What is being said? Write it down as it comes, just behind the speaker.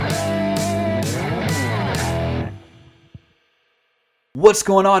What's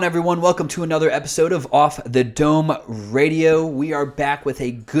going on, everyone? Welcome to another episode of Off the Dome Radio. We are back with a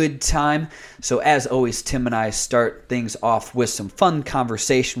good time. So as always, Tim and I start things off with some fun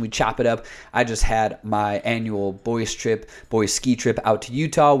conversation. We chop it up. I just had my annual boys ski trip out to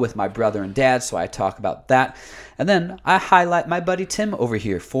Utah with my brother and dad, so I talk about that. And then I highlight my buddy Tim over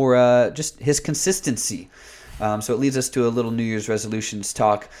here for just his consistency. So it leads us to a little New Year's resolutions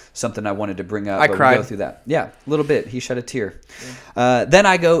talk, something I wanted to bring up. I cried. We'll go through that. Yeah, a little bit. He shed a tear. Yeah. Then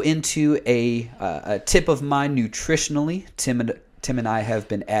I go into a tip of mine nutritionally. Tim and I have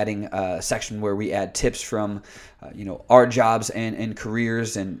been adding a section where we add tips from our jobs and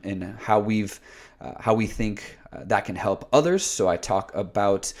careers and how we think that can help others. So I talk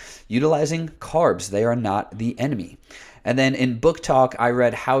about utilizing carbs. They are not the enemy. And then in book talk, I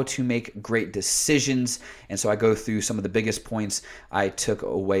read How to Make Great Decisions. And so I go through some of the biggest points I took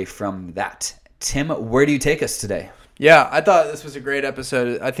away from that. Tim, where do you take us today? Yeah, I thought this was a great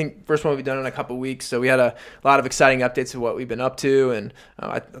episode. I think first one we've done in a couple of weeks. So we had a lot of exciting updates of what we've been up to. And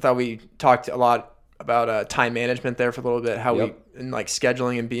I thought we talked a lot about time management there for a little bit, how we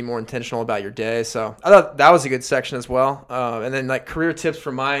scheduling and being more intentional about your day. So I thought that was a good section as well. And then career tips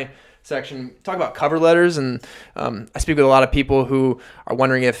for my section, talk about cover letters, and I speak with a lot of people who are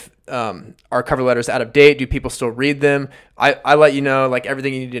wondering if our cover letters out of date. Do people still read them? I let you know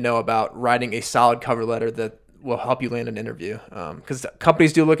everything you need to know about writing a solid cover letter that will help you land an interview, because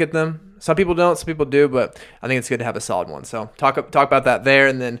companies do look at them. Some people don't, some people do, but I think it's good to have a solid one. So talk about that there.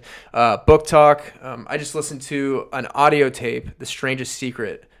 And then book talk, I just listened to an audio tape, The Strangest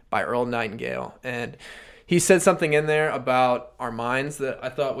Secret by Earl Nightingale, and he said something in there about our minds that I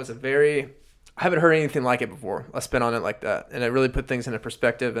thought was I haven't heard anything like it before. I spin on it like that. And it really put things into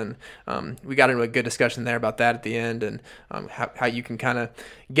perspective. And we got into a good discussion there about that at the end, and how you can kind of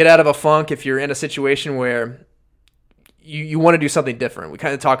get out of a funk if you're in a situation where you want to do something different. We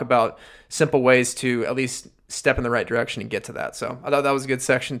kind of talk about simple ways to at least step in the right direction and get to that. So I thought that was a good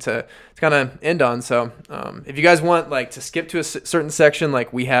section to kind of end on. So if you guys want to skip to a certain section,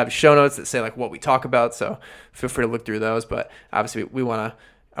 we have show notes that say what we talk about. So feel free to look through those. But obviously we want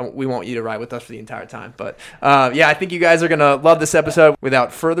you to ride with us for the entire time. But I think you guys are going to love this episode.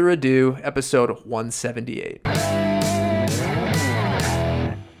 Without further ado, episode 178.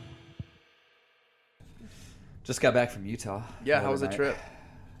 Just got back from Utah. Yeah, how was the trip?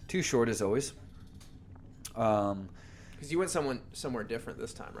 Too short as always. Because you went somewhere different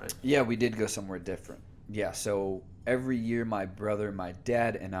this time, right? Yeah, we did go somewhere different. Yeah, so every year my brother, my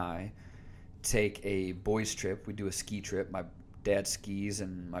dad, and I take a boys trip. We do a ski trip. My dad skis,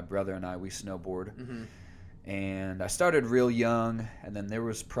 and my brother and I, we snowboard. Mm-hmm. And I started real young, and then there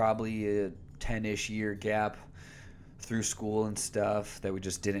was probably a 10-ish year gap through school and stuff that we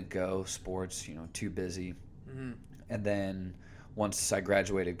just didn't go. Sports, too busy. Mm-hmm. And then once I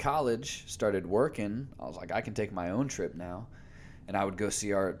graduated college, started working, I was like, I can take my own trip now. And I would go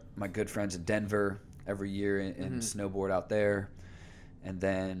see my good friends in Denver every year and snowboard out there. And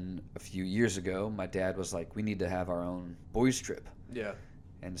then a few years ago, my dad was like, we need to have our own boys trip. Yeah.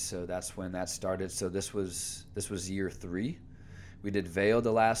 And so that's when that started. So this was year 3. We did Vail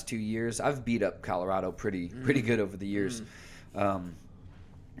the last 2 years. I've beat up Colorado pretty good over the years.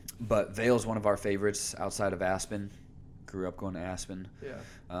 But Vail's one of our favorites outside of Aspen. Grew up going to Aspen.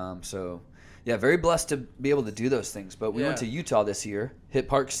 Yeah. Very blessed to be able to do those things. But we went to Utah this year, hit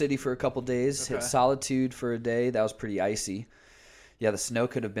Park City for a couple days, hit Solitude for a day. That was pretty icy. Yeah, the snow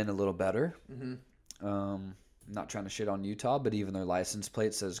could have been a little better. I'm not trying to shit on Utah, but even their license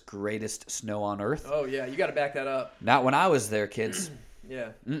plate says greatest snow on earth. Oh, yeah, you got to back that up. Not when I was there, kids.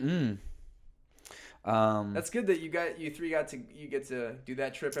 Yeah. Mm-mm. That's good that you get to do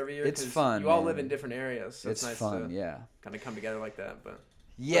that trip every year. It's fun. You all live in different areas, so it's nice fun, to kind of come together like that. But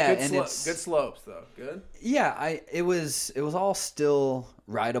yeah, good slopes though. Good. Yeah, it was all still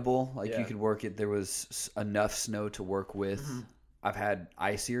rideable. You could work it. There was enough snow to work with. Mm-hmm. I've had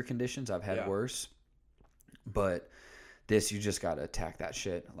icier conditions. I've had worse, but this you just gotta attack that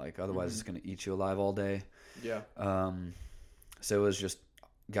shit. Otherwise, it's gonna eat you alive all day. Yeah. So it was just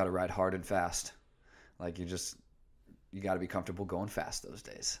gotta ride hard and fast. You got to be comfortable going fast those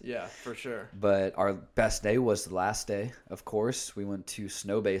days. Yeah, for sure. But our best day was the last day, of course. We went to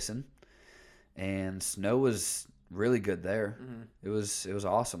Snow Basin, and snow was really good there. Mm-hmm. It was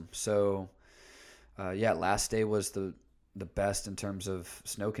awesome. So, last day was the best in terms of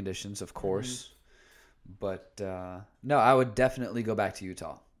snow conditions, of course. Mm-hmm. But, no, I would definitely go back to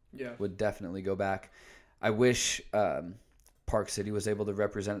Utah. Yeah. Would definitely go back. I wish Park City was able to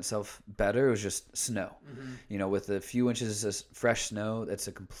represent itself better. It was just snow. Mm-hmm. With a few inches of fresh snow, that's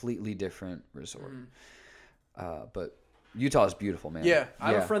a completely different resort. Mm-hmm. But Utah is beautiful, man. Yeah,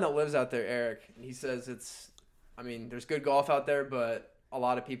 I have a friend that lives out there, Eric, and he says there's good golf out there, but a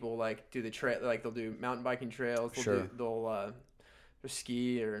lot of people like do the trail, like they'll do mountain biking trails, they'll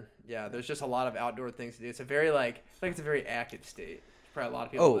ski, or there's just a lot of outdoor things to do. It's a very it's a very active state. There's probably a lot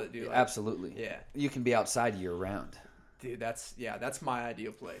of people that do. Absolutely. Yeah, you can be outside year round. Dude, that's my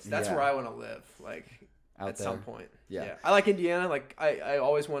ideal place. That's where I want to live. At some point. Yeah. I like Indiana. Like I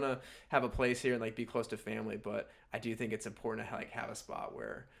always want to have a place here and like be close to family, but I do think it's important to have a spot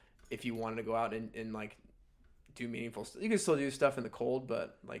where if you wanted to go out and like do meaningful stuff, you can still do stuff in the cold,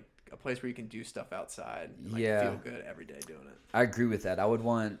 but like a place where you can do stuff outside and feel good every day doing it. I agree with that. I would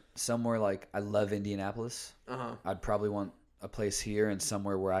want somewhere I love Indianapolis. I'd probably want a place here and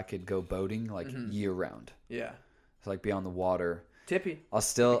somewhere where I could go boating year round. Yeah. So be on the water. Tippy. I'll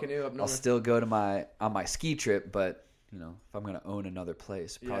still go to my ski trip, but if I'm gonna own another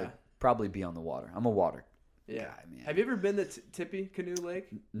place, probably be on the water. I'm a water guy, man. Have you ever been to Tippy Canoe Lake?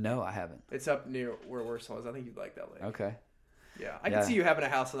 No, I haven't. It's up near where Warsaw is. I think you'd like that lake. Okay. Yeah, I can see you having a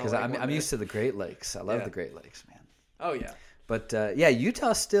house on the lake. Because I'm used to the Great Lakes. I love the Great Lakes, man. Oh yeah. But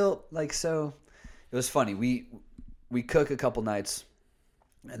Utah still so. It was funny. We cook a couple nights,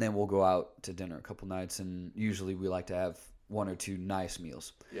 and then we'll go out to dinner a couple nights, and usually we like to have one or two nice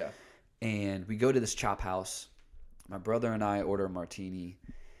meals. Yeah. And we go to this chop house. My brother and I order a martini,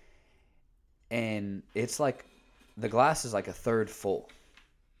 and it's the glass is a third full.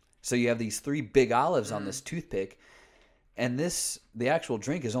 So you have these 3 big olives on this toothpick, and the actual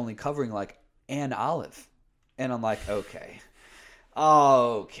drink is only covering an olive. And I'm like, okay.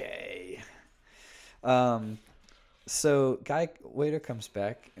 So waiter comes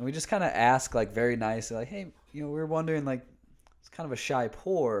back, and we just kind of ask very nicely, hey, we're wondering it's kind of a shy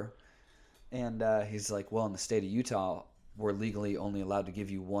pour. And he's like, well, in the state of Utah, we're legally only allowed to give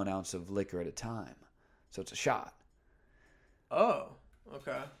you 1 ounce of liquor at a time. So it's a shot. Oh,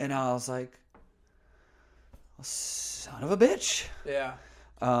 okay. And I was like, well, son of a bitch. Yeah.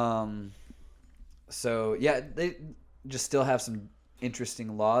 So, they just still have some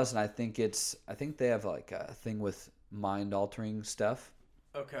interesting laws. And I think they have a thing with mind-altering stuff.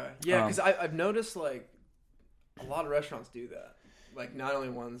 Okay. Yeah, because I've noticed a lot of restaurants do that. Not only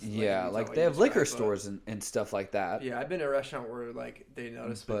ones. They have liquor stores and stuff like that. Yeah, I've been to a restaurant where they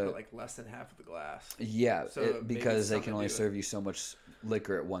notice we put less than half of the glass. Yeah, so because they can only serve you so much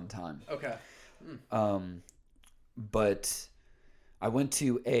liquor at one time. Okay. But I went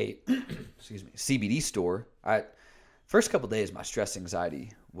to a CBD store. First couple of days, my stress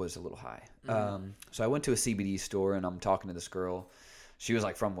anxiety was a little high. So I went to a CBD store, and I'm talking to this girl. She was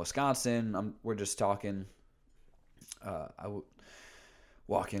from Wisconsin. We're just talking.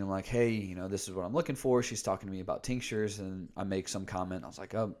 Walk in, I'm like, hey, this is what I'm looking for. She's talking to me about tinctures, and I make some comment. I was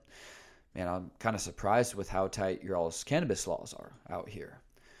like, oh, man, I'm kind of surprised with how tight your all's cannabis laws are out here.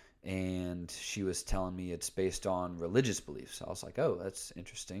 And she was telling me it's based on religious beliefs. I was like, oh, that's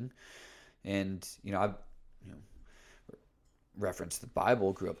interesting. And, I've referenced the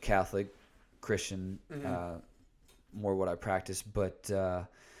Bible, grew up Catholic, Christian, more what I practice, but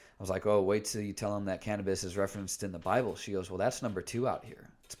I was like, oh, wait till you tell them that cannabis is referenced in the Bible. She goes, well, that's number 2 out here.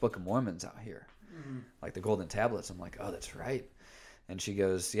 It's Book of Mormon's out here. The Golden Tablets. I'm like, oh, that's right. And she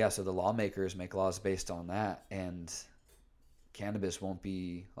goes, yeah, so the lawmakers make laws based on that, and cannabis won't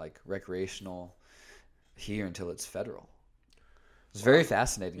be recreational here until it's federal. It's very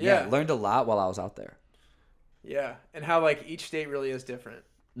fascinating. Yeah, I learned a lot while I was out there. Yeah, and how each state really is different.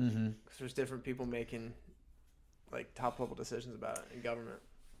 Because there's different people making top level decisions about it in government.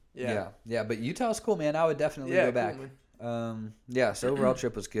 Yeah, but Utah's cool, man. I would definitely go back. Cool, so overall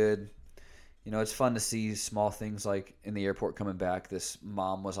trip was good. It's fun to see small things in the airport coming back. This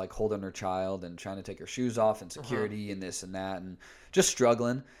mom was holding her child and trying to take her shoes off, and security and this and that, and just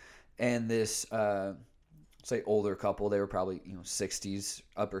struggling. And this older couple, they were probably 60s,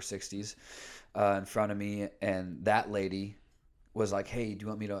 upper 60s, in front of me, and that lady was like, hey, do you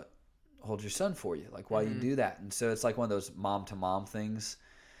want me to hold your son for you? Why you do that? And so it's one of those mom to mom things.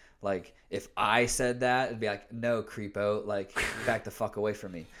 If I said that, it'd be no, creepo, back the fuck away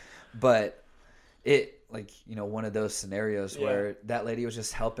from me. But it, one of those scenarios where that lady was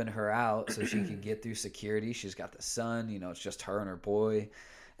just helping her out so she could get through security. She's got the son, it's just her and her boy.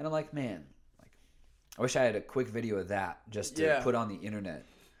 And I'm like, man, I wish I had a quick video of that just to put on the internet.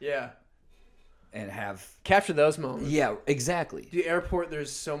 Yeah. And capture those moments. Yeah, exactly. The airport,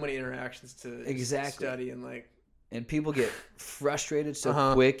 there's so many interactions to study and people get frustrated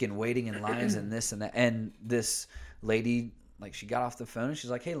so quick and waiting in lines and this and that. And this lady, she got off the phone and she's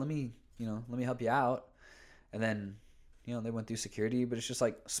like, hey, let me help you out. And then, they went through security, but it's just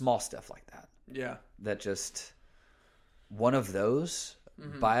small stuff like that. Yeah. That just, one of those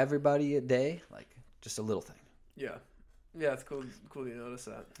buy everybody a day, like just a little thing. Yeah. Yeah, it's cool you notice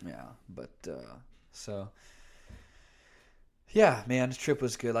that. Yeah, but so yeah, man, the trip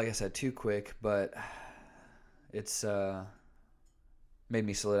was good. Like I said, too quick, but it's made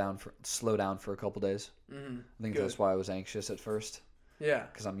me slow down for a couple days. Mm-hmm. I think that's why I was anxious at first. Yeah,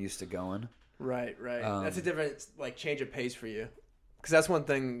 because I'm used to going. Right. That's a different like change of pace for you. Because that's one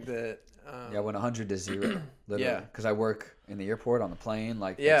thing that. I went 100 to 0, literally. Yeah. Because I work in the airport on the plane,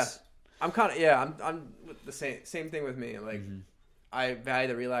 like. Yeah. I'm kind of I'm the same thing with me. Like, I value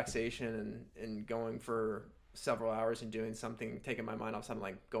the relaxation and going for several hours and doing something, taking my mind off something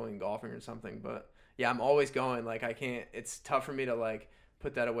like going golfing or something. But yeah, I'm always going. Like, I can't. It's tough for me to like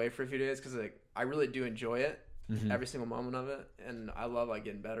put that away for a few days because like I really do enjoy it, every single moment of it, and I love like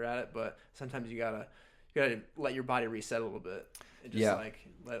getting better at it. But sometimes you gotta let your body reset a little bit and just like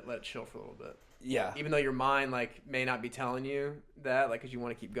let it chill for a little bit. Yeah. Even though your mind like may not be telling you that, like, because you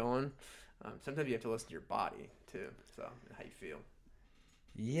want to keep going, sometimes you have to listen to your body too. So how you feel.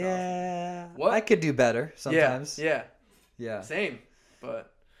 Yeah. What? I could do better sometimes. Yeah. Same.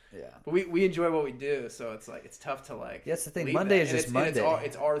 But we enjoy what we do, so it's like it's tough to like. Yeah, that's the thing. Monday is just Monday.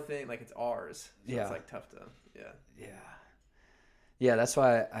 It's our thing. Like it's ours. So it's like tough to. Yeah, that's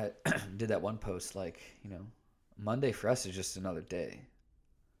why I did that one post. Like, Monday for us is just another day.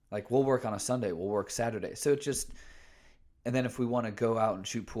 Like, we'll work on a Sunday, we'll work Saturday. So it's just, and then if we want to go out and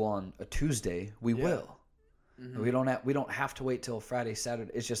shoot pool on a Tuesday, we will. Mm-hmm. We don't have to wait till Friday,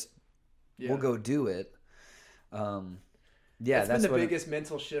 Saturday. It's just we'll go do it. That's been the biggest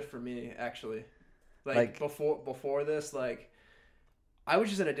mental shift for me, actually. Like before this, like I was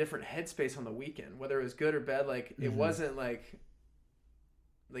just in a different headspace on the weekend, whether it was good or bad. Like it wasn't like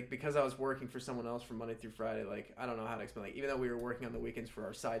because I was working for someone else from Monday through Friday, like, I don't know how to explain. Like, even though we were working on the weekends for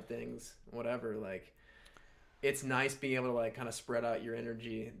our side things, whatever, like, it's nice being able to, like, kind of spread out your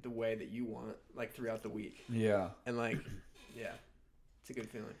energy the way that you want, like, throughout the week. Yeah. And, like, it's a good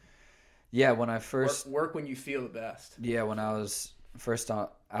feeling. Yeah, when I first... Work when you feel the best. Yeah, when I was first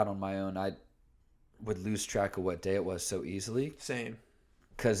out on my own, I would lose track of what day it was so easily. Same.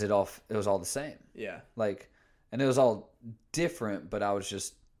 Because it was all the same. Yeah. Like, and it was all different, but I was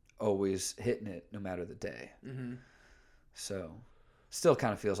just always hitting it no matter the day. Mm-hmm. So still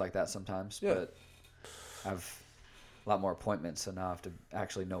kind of feels like that sometimes, but I have a lot more appointments, so now I have to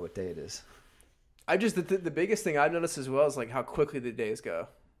actually know what day it is. I just the biggest thing I've noticed as well is like how quickly the days go.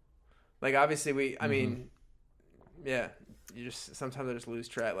 Like, obviously I mean, you just sometimes I just lose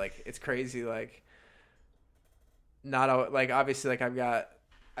track. Like, it's crazy. Like, not like obviously like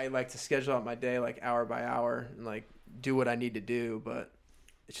I like to schedule out my day like hour by hour and like do what I need to do, but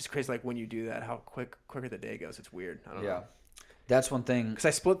it's just crazy like when you do that how quicker the day goes. It's weird. I don't know. That's one thing, because I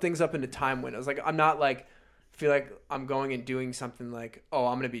split things up into time windows. Like, I'm not like feel like I'm going and doing something like, oh,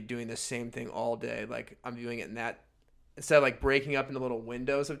 I'm gonna be doing the same thing all day. Like, I'm doing it in that, instead of like breaking up into little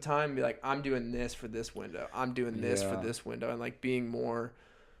windows of time, be like, I'm doing this for this window, I'm doing this for this window, and like being more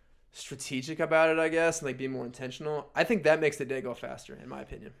strategic about it, I guess, and like being more intentional. I think that makes the day go faster, in my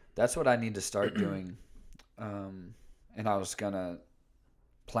opinion. That's what I need to start doing. And I was gonna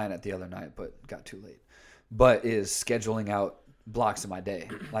plan it the other night, but got too late. But is scheduling out blocks of my day.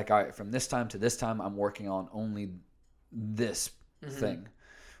 Like, all right, from this time to this time, I'm working on only this thing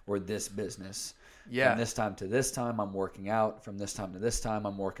or this business. Yeah. From this time to this time, I'm working out. From this time to this time,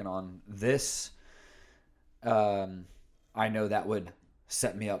 I'm working on this. I know that would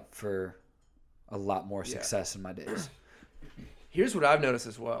set me up for a lot more success in my days. Here's what I've noticed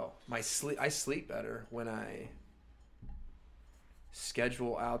as well. I sleep better when I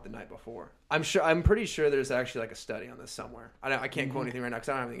schedule out the night before. I'm pretty sure there's actually like a study on this somewhere. I can't quote anything right now because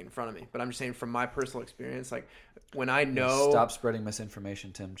I don't have anything in front of me. But I'm just saying from my personal experience, like when I know. Stop spreading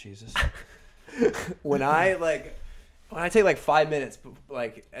misinformation, Tim. Jesus. when I take like 5 minutes,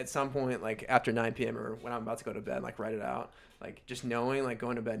 like at some point, like after 9 p.m. or when I'm about to go to bed, like write it out, like just knowing, like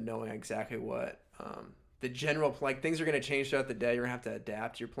going to bed knowing exactly what the general, like things are going to change throughout the day. You're gonna have to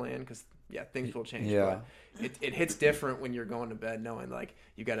adapt your plan because things will change. Yeah. But it hits different when you're going to bed knowing like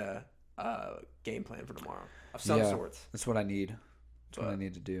you got a game plan for tomorrow of some sorts. That's what I need. What I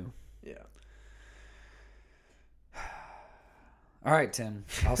need to do. Yeah. All right, Tim.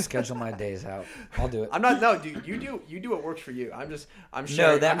 I'll schedule my days out. I'll do it. I'm not. No, dude. You do what works for you. I'm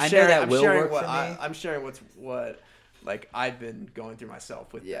sharing. No, that I know that will work for me. I'm sharing what like I've been going through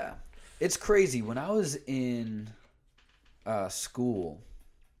myself with. Yeah, it's crazy. When I was in school,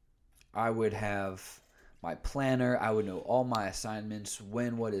 I would have my planner. I would know all my assignments,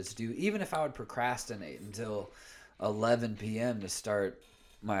 when what is due. Even if I would procrastinate until 11 p.m. to start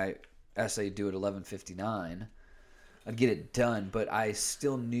my essay due at 11:59. I'd get it done, but I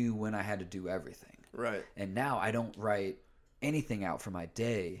still knew when I had to do everything. Right. And now I don't write anything out for my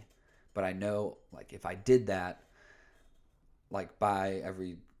day, but I know like if I did that, like by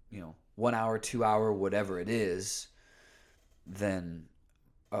every 1 hour, 2 hour, whatever it is, then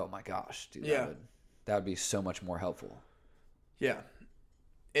oh my gosh, dude, that would be so much more helpful. Yeah.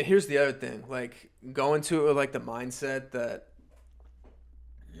 And here's the other thing, like go into it with like the mindset that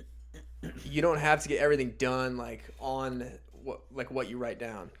you don't have to get everything done like on what you write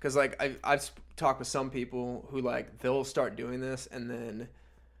down, because like I've talked with some people who like they'll start doing this and then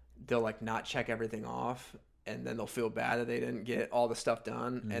they'll like not check everything off, and then they'll feel bad that they didn't get all the stuff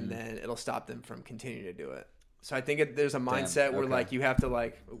done, and then it'll stop them from continuing to do it. So I think there's a mindset where like you have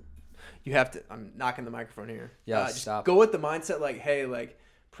to I'm knocking the microphone here. Yeah, just stop. go with the mindset like, hey, like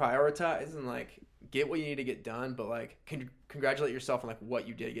prioritize and like get what you need to get done, but like congratulate yourself on like what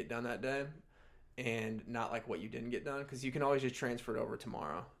you did get done that day, and not like what you didn't get done, because you can always just transfer it over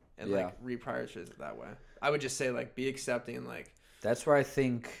tomorrow and like reprioritize it that way. I would just say like be accepting, and like that's where I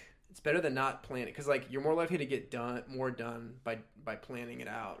think it's better than not planning, because like you're more likely to get more done by planning it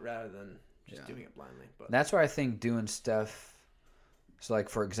out rather than just doing it blindly. But that's where I think doing stuff. So like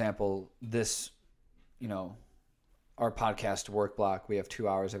for example, this, our podcast work block, we have 2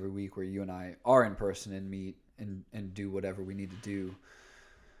 hours every week where you and I are in person and meet and do whatever we need to do.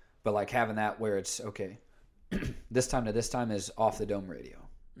 But like having that where it's okay, this time to this time is off the dome radio.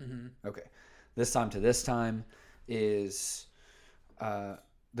 Mm-hmm. Okay, this time to this time is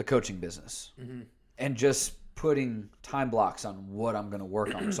the coaching business, and just putting time blocks on what I'm going to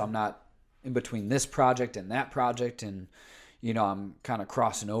work on. So I'm not in between this project and that project, and I'm kind of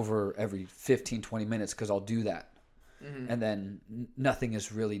crossing over every 15, 20 minutes because I'll do that. And then nothing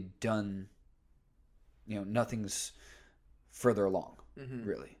is really done, nothing's further along,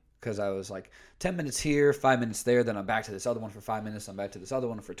 really. Because I was like 10 minutes here, 5 minutes there, then I'm back to this other one for 5 minutes, I'm back to this other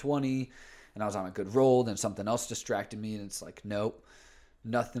one for 20, and I was on a good roll, then something else distracted me, and it's like, nope,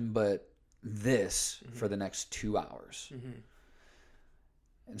 nothing but this for the next 2 hours.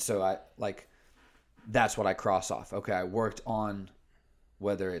 And so I like, that's what I cross off. Okay, I worked on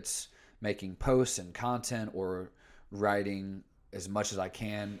whether it's making posts and content or writing as much as I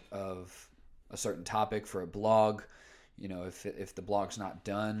can of a certain topic for a blog. If the blog's not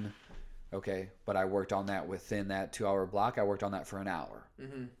done, okay, but I worked on that within that 2 hour block. I worked on that for an hour.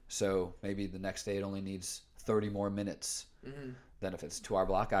 So maybe the next day it only needs 30 more minutes. Then if it's a 2 hour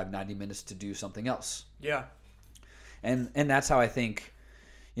block, I have 90 minutes to do something else. Yeah. And that's how I think,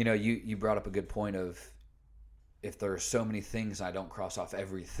 you brought up a good point of if there are so many things I don't cross off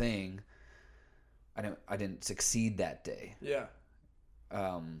everything, I didn't succeed that day. Yeah.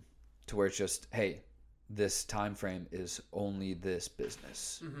 To where it's just, hey, this time frame is only this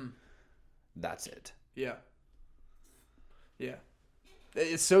business. That's it. Yeah. Yeah.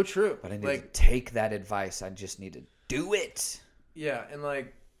 It's so true. But I need to take that advice. I just need to do it. Yeah, and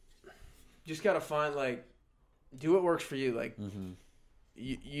like, just gotta find like, do what works for you. Like,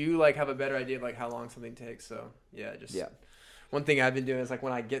 you like have a better idea of like how long something takes. So yeah, one thing I've been doing is like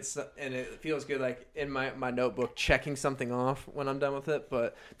when I get and it feels good, like in my notebook, checking something off when I'm done with it.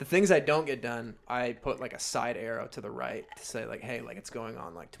 But the things I don't get done, I put like a side arrow to the right to say like, hey, like it's going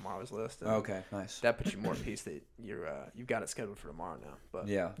on like tomorrow's list. And okay, nice. That puts you more at peace that you've got it scheduled for tomorrow now. But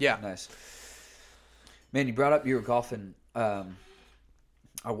yeah, nice. Man, you brought up you were golfing.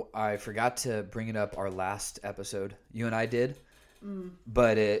 I forgot to bring it up our last episode. You and I did,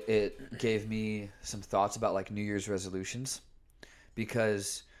 but it gave me some thoughts about like New Year's resolutions.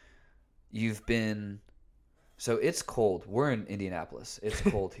 Because you've been, so it's cold. We're in Indianapolis. It's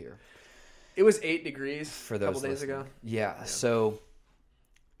cold here. It was 8 degrees for those a couple days ago. Yeah. So,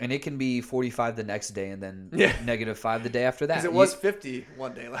 and it can be 45 the next day and then -5 the day after that. Because it was 50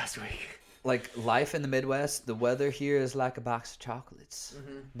 one day last week. Like life in the Midwest, the weather here is like a box of chocolates.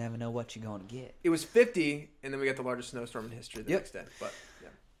 Never know what you're going to get. It was 50, and then we got the largest snowstorm in history the next day. But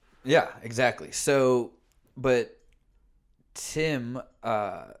yeah, exactly. So, but Tim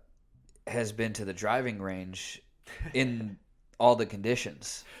has been to the driving range in all the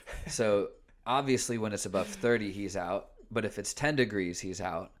conditions. So obviously when it's above 30, he's out. But if it's 10 degrees, he's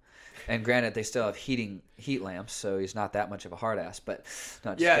out. And granted, they still have heat lamps, so he's not that much of a hard ass. But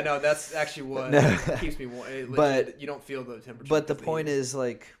no, that's actually what keeps me warm. But you don't feel the temperature. But the point is,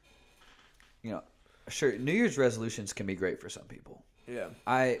 like, sure, New Year's resolutions can be great for some people. Yeah.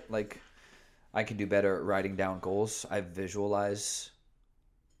 I can do better at writing down goals. I visualize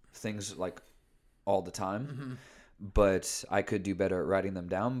things like all the time, but I could do better at writing them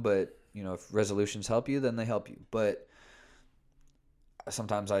down. But, if resolutions help you, then they help you. But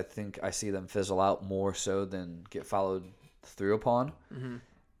sometimes I think I see them fizzle out more so than get followed through upon. Mm-hmm.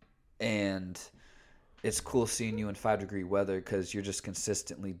 And it's cool seeing you in 5-degree weather because you're just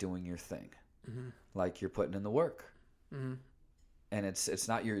consistently doing your thing. Mm-hmm. Like you're putting in the work. Mm-hmm. And it's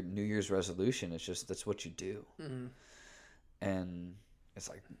not your New Year's resolution. It's just that's what you do. Mm-hmm. And it's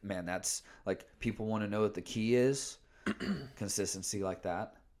like, man, that's like people want to know what the key is. Consistency like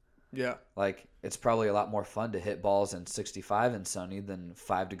that. Yeah. Like it's probably a lot more fun to hit balls in 65 and sunny than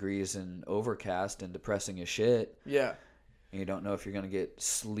 5 degrees and overcast and depressing as shit. Yeah. And you don't know if you're going to get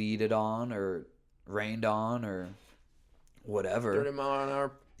sleeted on or rained on or whatever. 30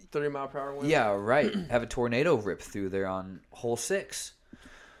 mile per hour wind. Yeah, right. Have a tornado rip through there on hole 6.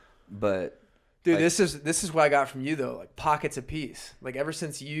 But dude, like, this is what I got from you though, like pockets of peace. Like ever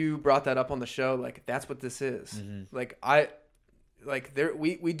since you brought that up on the show, like that's what this is. Mm-hmm.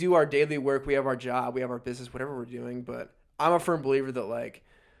 We do our daily work, we have our job, we have our business, whatever we're doing, but I'm a firm believer that like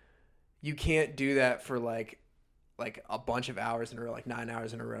you can't do that for like a bunch of hours in a row, like 9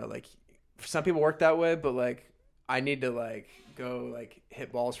 hours in a row. Like some people work that way, but like I need to like go like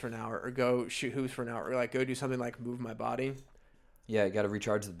hit balls for an hour or go shoot hoops for an hour or like go do something like move my body. yeah, you got to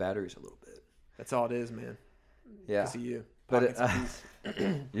recharge the batteries a little bit. That's all it is, man. Yeah. Because of you. But Pockets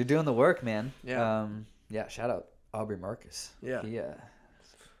you're doing the work, man. Yeah. Yeah, shout out Aubrey Marcus. Yeah. He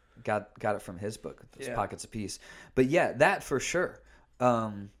got it from his book, those Yeah. Pockets of Peace. But yeah, that for sure.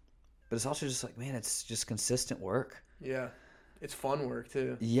 But it's also just like, man, it's just consistent work. Yeah. It's fun work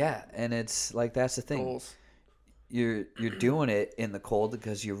too. Yeah, and it's like that's the thing. Goals. You're doing it in the cold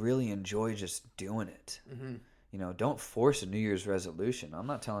because you really enjoy just doing it. Mm-hmm. You know, don't force a New Year's resolution. I'm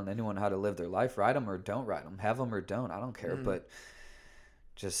not telling anyone how to live their life. Write them or don't write them. Have them or don't. I don't care. Mm-hmm. But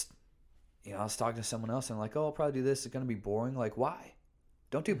just, you know, I was talking to someone else and I'm like, oh, I'll probably do this. It's going to be boring. Like, why?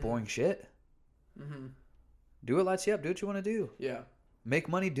 Don't do boring shit. Mm-hmm. Do what lights you up. Do what you want to do. Yeah. Make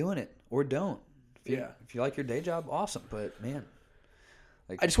money doing it or don't. Yeah. If you like your day job, awesome. But, man.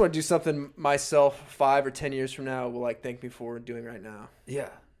 I just want to do something myself 5 or 10 years from now will like thank me for doing right now. Yeah.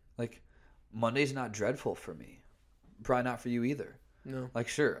 Like, Monday's not dreadful for me. Probably not for you either. No. Like,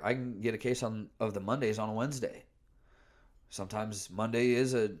 sure, I can get a case of the Mondays on a Wednesday. Sometimes Monday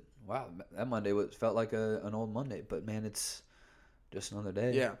is wow, that Monday felt like an old Monday. But, man, it's just another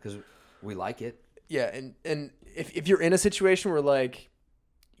day. Yeah. Because we like it. Yeah, and if you're in a situation where like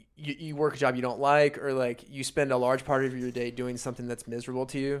you work a job you don't like or like you spend a large part of your day doing something that's miserable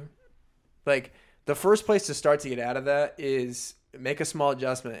to you, like the first place to start to get out of that is make a small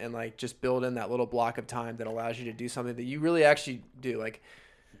adjustment and like just build in that little block of time that allows you to do something that you really actually do. Like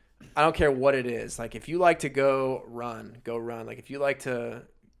I don't care what it is. Like if you like to go run. Like if you like to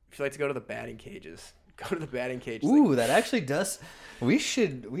go to the batting cages, go to the batting cages. Ooh, like, that actually does. We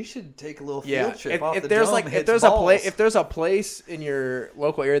should take a little field trip off if the there's dome like and if hit there's balls. if there's a place in your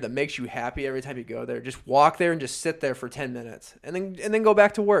local area that makes you happy every time you go there, just walk there and just sit there for 10 minutes and then go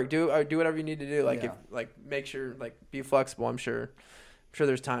back to work. Do whatever you need to do. Like Yeah. make sure like be flexible. I'm sure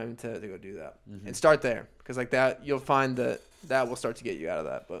there's time to go do that Mm-hmm. and start there because like that you'll find that will start to get you out of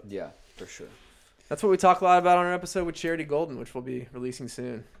that. But Yeah, for sure. that's what we talk a lot about on our episode with Charity Golden, which we'll be releasing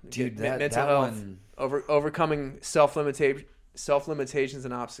soon. Dude, mental that health, one. overcoming self limitations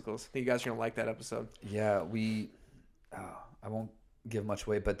and obstacles. I think you guys are gonna like that episode. Yeah, I won't give much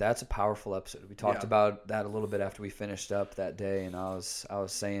away, but that's a powerful episode. We talked Yeah. about that a little bit after we finished up that day, and I was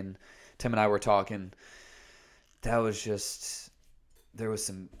saying, Tim and I were talking. That was just there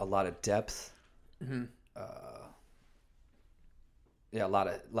was a lot of depth. Mm-hmm. Yeah, a lot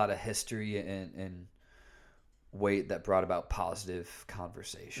of history and weight that brought about positive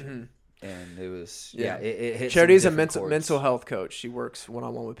conversation. Mm-hmm. And it was Yeah. it hit Charity's a some different mental chords. health coach. She works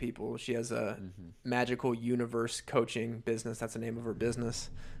one-on-one with people. She has a Mm-hmm. magical universe coaching business. That's the name of her business.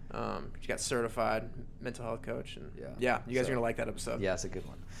 She got certified mental health coach. And Yeah. you guys So- are gonna like that episode. Yeah, it's a good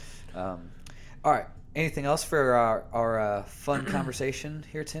one. All right. Anything else for our fun conversation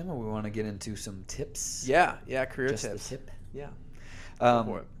here, Tim, or we want to get into some tips? Yeah, career Just tips. the tip. Yeah. Go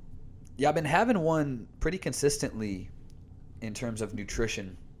for it. Yeah, I've been having one pretty consistently in terms of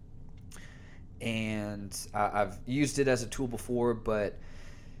nutrition, and I've used it as a tool before, but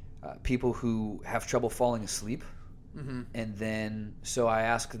people who have trouble falling asleep, Mm-hmm. and then so I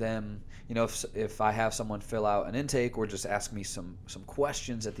ask them, you know, if I have someone fill out an intake or just ask me some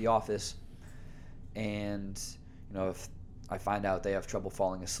questions at the office, and you know, if I find out they have trouble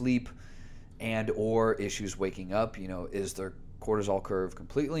falling asleep and or issues waking up, you know, is their cortisol curve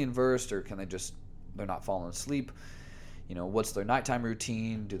completely inversed, or can they're not falling asleep? You know, what's their nighttime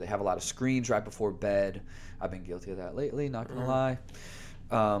routine? Do they have a lot of screens right before bed? I've been guilty of that lately, not gonna lie.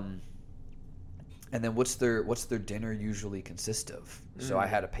 And then what's their dinner usually consist of? So I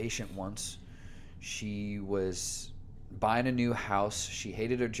had a patient once. She was buying a new house. She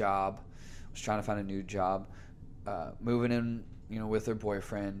hated her job. Was trying to find a new job. Moving in, with her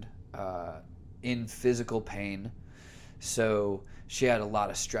boyfriend. In physical pain. So she had a lot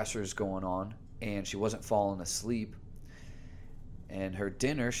of stressors going on, and she wasn't falling asleep. And her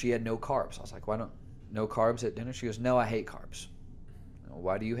dinner, she had no carbs. I was like, no carbs at dinner? She goes, no, I hate carbs.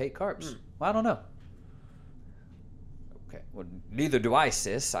 Why do you hate carbs? Well, I don't know. Okay, well, neither do I,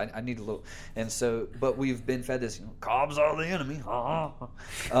 sis. I need a little. And so, but we've been fed this, carbs are the enemy.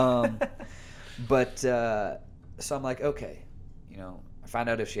 So I'm like, okay, I find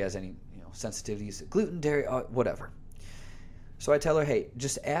out if she has any, sensitivities to gluten, dairy, whatever. So I tell her, hey,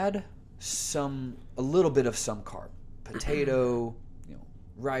 just add a little bit of some carb. Potato,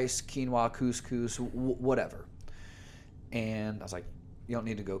 rice, quinoa, couscous, whatever. And I was like, you don't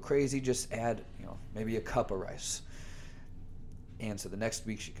need to go crazy. Just add, maybe a cup of rice. And so the next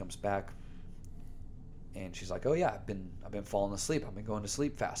week she comes back, and she's like, oh yeah, I've been falling asleep. I've been going to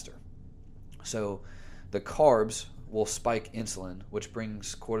sleep faster. So the carbs will spike insulin, which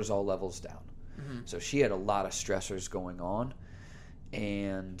brings cortisol levels down. Mm-hmm. So she had a lot of stressors going on,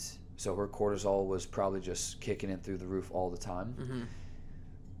 and so her cortisol was probably just kicking in through the roof all the time. Mm-hmm.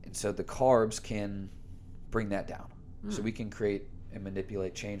 And so the carbs can bring that down. So we can create and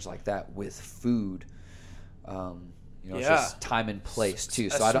manipulate change like that with food. It's just time and place too.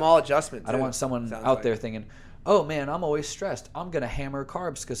 So small adjustment. I don't want someone out there thinking, oh man, I'm always stressed. I'm going to hammer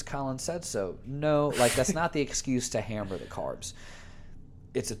carbs because Colin said so. No, that's not the excuse to hammer the carbs.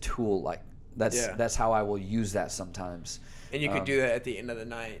 It's a tool. That's how I will use that sometimes. And you could do that at the end of the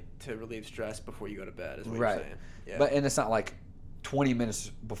night to relieve stress before you go to bed, is what you're saying. Yeah. And it's not like 20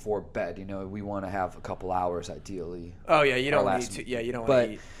 minutes before bed. We want to have a couple hours ideally. Oh yeah, you don't need to. Yeah, you don't want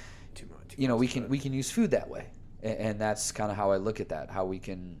to eat too much. We can use food that way, and that's kind of how I look at that. How we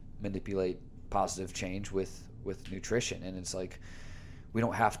can manipulate positive change with nutrition, and it's like we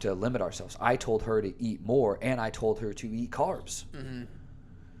don't have to limit ourselves. I told her to eat more, and I told her to eat carbs. Mm-hmm.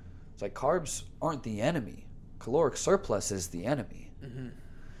 It's like carbs aren't the enemy. Caloric surplus is the enemy. Mm-hmm.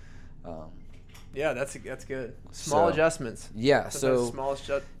 Yeah, that's good. Small adjustments. Yeah,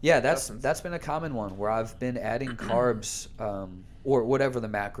 adjustments. That's been a common one where I've been adding carbs or whatever the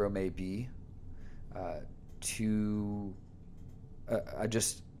macro may be to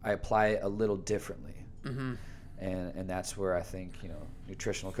I apply it a little differently. Mm-hmm. And that's where I think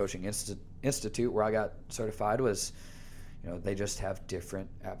Nutritional Coaching Institute, where I got certified, was they just have different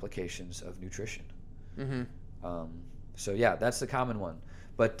applications of nutrition. Mm-hmm. So yeah, that's the common one.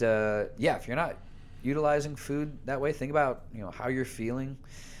 But if you're not utilizing food that way, think about how you're feeling.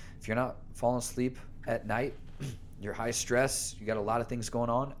 If you're not falling asleep at night, you're high stress, you got a lot of things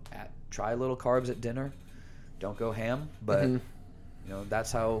going on. Try a little carbs at dinner. Don't go ham, but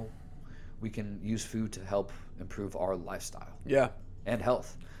that's how we can use food to help improve our lifestyle. Yeah, and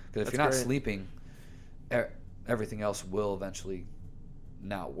health. Because if you're not sleeping, everything else will eventually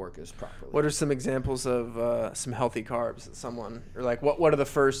not work as properly. What are some examples of some healthy carbs that someone, or what are the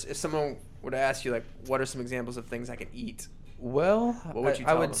first, if someone were to ask you what are some examples of things I can eat? Well, what would you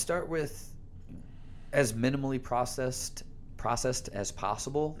tell them? Start with as minimally processed as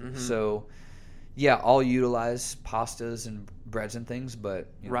possible. Mm-hmm. So I'll utilize pastas and breads and things, but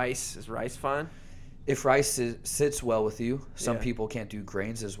rice, is rice fine? If rice sits well with you, some people can't do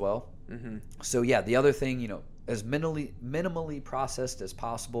grains as well. Mm-hmm. So the other thing, as minimally processed as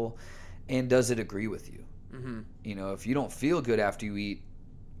possible, and does it agree with you? Mm-hmm. If you don't feel good after you eat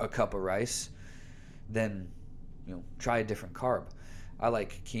a cup of rice, then try a different carb. I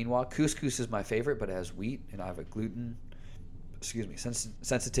like quinoa. Couscous is my favorite, but it has wheat, and I have a gluten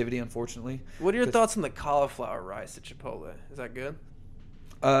sensitivity, unfortunately. What are your thoughts on the cauliflower rice at Chipotle? Is that good?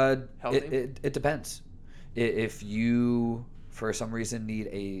 Healthy? It depends. If you, for some reason, need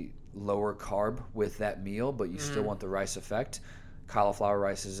a lower carb with that meal, but you still want the rice effect, cauliflower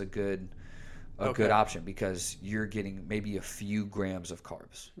rice is a good option because you're getting maybe a few grams of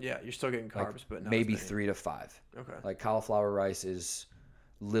carbs. Yeah, you're still getting carbs, but not maybe 3 to 5. Okay. Cauliflower rice is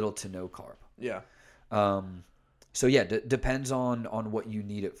little to no carb. Yeah. So depends on what you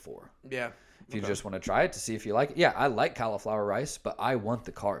need it for. Yeah. If you just want to try it to see if you like it. Yeah, I like cauliflower rice, but I want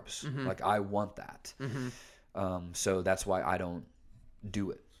the carbs. Mm-hmm. I want that. Mm-hmm. So that's why I don't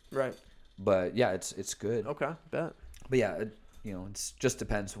do it. Right. But it's good. Okay, bet. But it just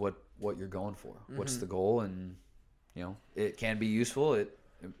depends what you're going for. Mm-hmm. What's the goal, and it can be useful. It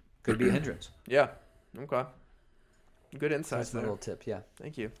could be a hindrance. Yeah. Okay. Good insights there. That's a little tip. Yeah.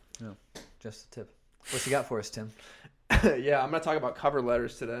 Thank you. Just a tip. What you got for us, Tim? Yeah, I'm going to talk about cover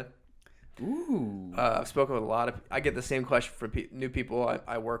letters today. Ooh. I've spoken with a lot of. I get the same question from new people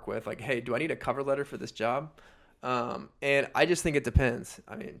I work with, like, "Hey, do I need a cover letter for this job?" And I just think it depends.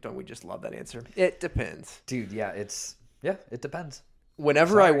 I mean, don't we just love that answer? It depends, dude. Yeah, it depends.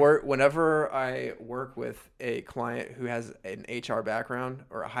 Whenever I work with a client who has an HR background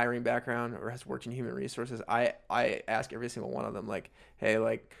or a hiring background or has worked in human resources, I ask every single one of them, like, "Hey,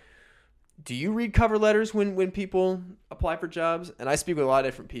 like, do you read cover letters when people apply for jobs?" And I speak with a lot of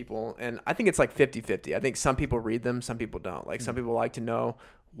different people, and I think it's like 50-50. I think some people read them, some people don't. Like, some people like to know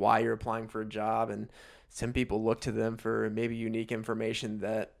why you're applying for a job, and some people look to them for maybe unique information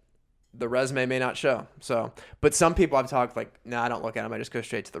that the resume may not show. So, but some people I've talked, like, I don't look at them. I just go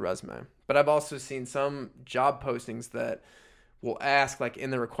straight to the resume. But I've also seen some job postings that will ask, like,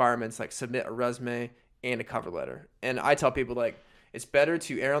 in the requirements, like, submit a resume and a cover letter. And I tell people, like, it's better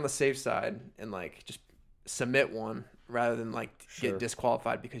to err on the safe side and, like, just submit one rather than, like, get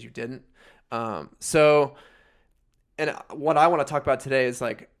disqualified because you didn't. So, and what I want to talk about today is,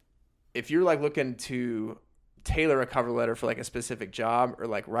 like, if you're, like, looking to tailor a cover letter for, like, a specific job or,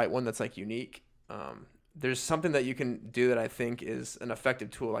 like, write one that's, like, unique, there's something that you can do that I think is an effective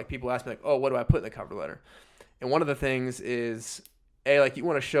tool. Like, people ask me, like, "Oh, what do I put in the cover letter?" And one of the things is, like, you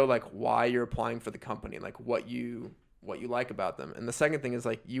want to show, like, why you're applying for the company, like, what you like about them. And the second thing is,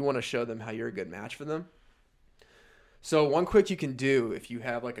 like, you want to show them how you're a good match for them. So one quick you can do if you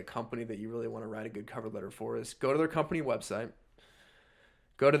have, like, a company that you really want to write a good cover letter for is go to their company website,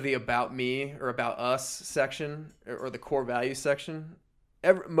 go to the About Me or About Us section or the core values section.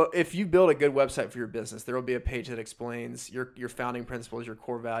 If you build a good website for your business, there will be a page that explains your founding principles, your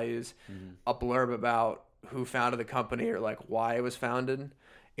core values, a blurb about who founded the company or, like, why it was founded.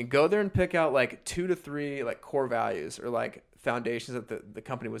 And go there and pick out, like, 2 to 3, like, core values or, like, foundations that the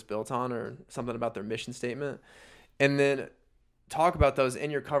company was built on or something about their mission statement. And then talk about those in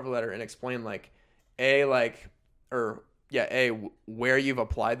your cover letter and explain, like, where you've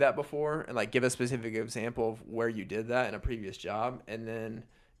applied that before and, like, give a specific example of where you did that in a previous job. And then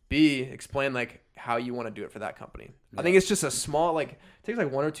B, explain, like, how you want to do it for that company. Yeah. I think it's just a small, like, it takes,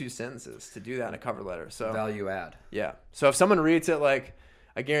 like, 1 or 2 sentences to do that in a cover letter. So value add. Yeah. So if someone reads it, like,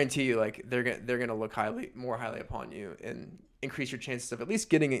 I guarantee you, like, they're gonna look more highly upon you and increase your chances of at least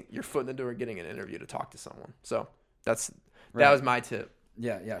getting your foot in the door and getting an interview to talk to someone. So that was my tip.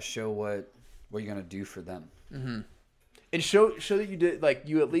 Yeah. Show what you're gonna do for them. Mm-hmm. And show that you did, like,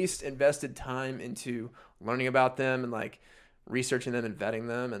 you at least invested time into learning about them and, like, researching them and vetting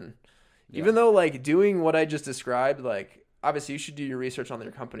them. And even though, like, doing what I just described, like, obviously you should do your research on their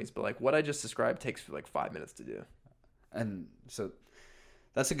companies, but, like, what I just described takes, like, 5 minutes to do. And so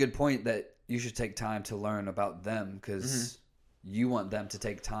that's a good point, that you should take time to learn about them because you want them to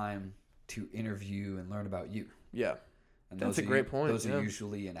take time to interview and learn about you. Yeah. And that's a great point. Those are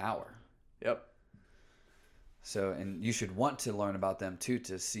usually an hour. Yep. So, and you should want to learn about them too,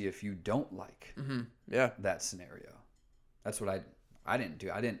 to see if you don't like that scenario. That's what I didn't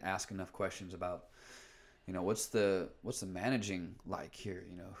do. I didn't ask enough questions about, what's the managing like here?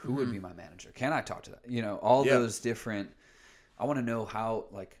 Who would be my manager? Can I talk to that? All those different, I want to know how,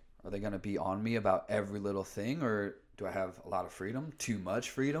 like, are they going to be on me about every little thing, or do I have a lot of freedom? Too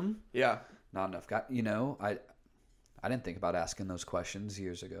much freedom? Yeah. Not enough. I didn't think about asking those questions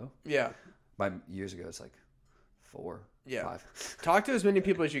years ago. Yeah. By years ago, it's like 4, 5. Talk to as many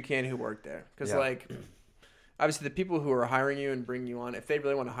people as you can who work there. Because, like, obviously the people who are hiring you and bringing you on, if they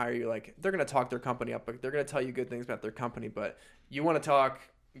really want to hire you, like, they're going to talk their company up. Like, they're going to tell you good things about their company. But you want to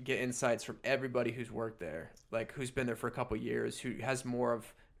get insights from everybody who's worked there, like, who's been there for a couple of years, who's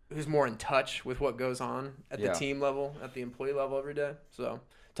more in touch with what goes on at the team level, at the employee level every day. So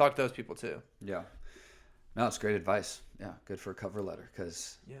talk to those people too. Yeah. No, it's great advice. Yeah. Good for a cover letter.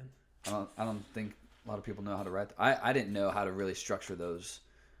 Cause I don't think a lot of people know how to write. I didn't know how to really structure those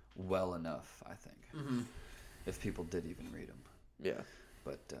well enough, I think, if people did even read them. Yeah.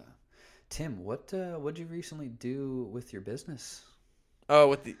 But, Tim, what'd you recently do with your business? Oh,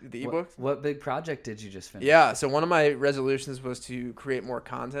 with the ebook? What big project did you just finish? Yeah, so one of my resolutions was to create more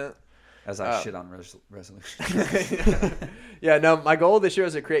content. As I shit on resolutions. Yeah, no, my goal this year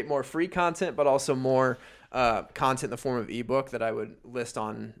is to create more free content, but also more content in the form of ebook that I would list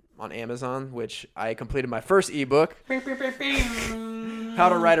on Amazon, which I completed my first ebook, How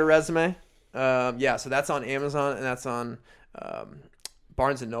to Write a Resume. So that's on Amazon, and that's on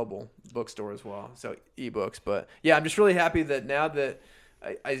Barnes & Noble bookstore as well, so ebooks. But yeah, I'm just really happy that now that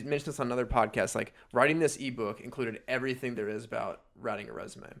I mentioned this on another podcast, like, writing this ebook included everything there is about writing a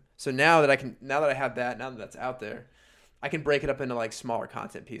resume. So now that I have that, now that that's out there, I can break it up into, like, smaller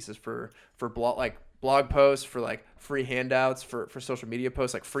content pieces for blog posts, for, like, free handouts, for social media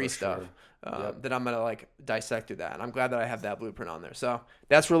posts, like, free stuff. Sure. that I'm gonna like dissect through that, and I'm glad that I have that blueprint on there. So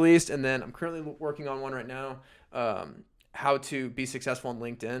that's released, and then I'm currently working on one right now. How to be successful on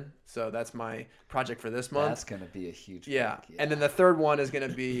LinkedIn. So that's my project for this month. That's going to be a huge book. Yeah. And then the third one is going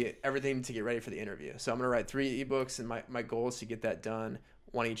to be everything to get ready for the interview. So I'm going to write 3 ebooks, and my goal is to get that done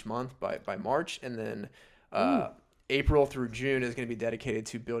one each month by March. And then April through June is going to be dedicated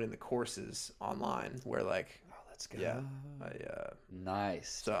to building the courses online where like, oh, let's go. Yeah.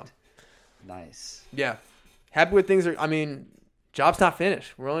 Nice. So nice. Yeah. Happy with things. Job's not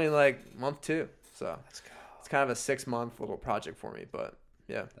finished. We're only like month 2. So let's go. Kind of a 6-month little project for me, but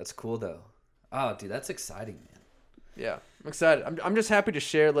yeah, that's cool though. Oh, dude, that's exciting, man. Yeah, I'm excited. I'm just happy to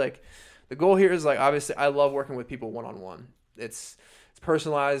share. Like, the goal here is like, obviously, I love working with people one-on-one. It's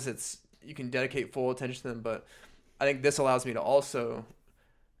personalized. You can dedicate full attention to them, but I think this allows me to also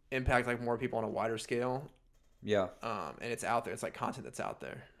impact like more people on a wider scale. Yeah. And it's out there. It's like content that's out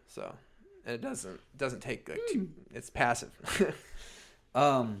there. So, and it doesn't take like it's passive.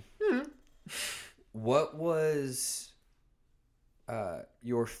 What was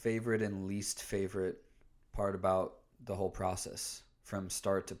your favorite and least favorite part about the whole process from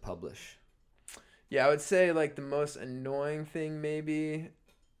start to publish? Yeah, I would say like the most annoying thing maybe.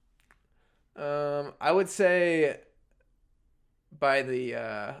 I would say by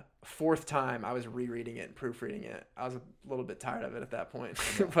the 4th time I was rereading it and proofreading it, I was a little bit tired of it at that point.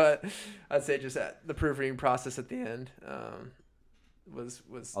 But I'd say just the proofreading process at the end was.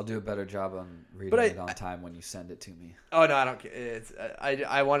 I'll do a better job on reading it on time when you send it to me. Oh no, I don't.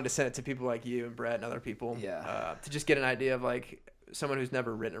 I wanted to send it to people like you and Brett and other people. Yeah. To just get an idea of like someone who's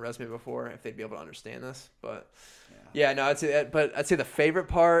never written a resume before, if they'd be able to understand this. But no, I'd say that. But I'd say the favorite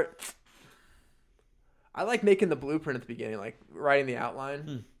part. I like making the blueprint at the beginning, like writing the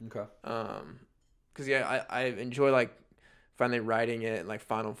outline. Okay. Because I enjoy like finally writing it in like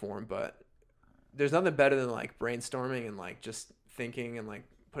final form, but there's nothing better than like brainstorming and like just thinking and like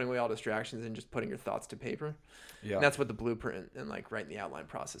putting away all distractions and just putting your thoughts to paper. Yeah. And that's what the blueprint and like writing the outline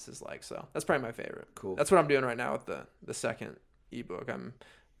process is like. So that's probably my favorite. Cool. That's what I'm doing right now with the second ebook. I'm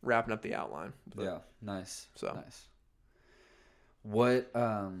wrapping up the outline. Yeah. Nice. So nice. What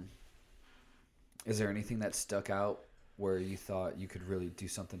is there anything that stuck out where you thought you could really do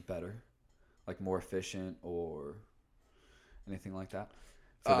something better, like more efficient or anything like that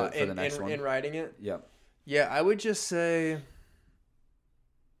for the next one? In writing it? Yeah. Yeah, I would just say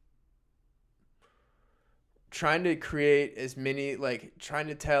trying to create as many, like trying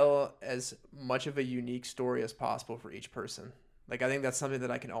to tell as much of a unique story as possible for each person. Like, I think that's something that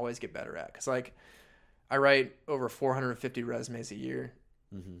I can always get better at. Cause like I write over 450 resumes a year.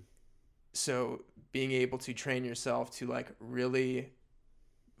 Mm-hmm. So being able to train yourself to like really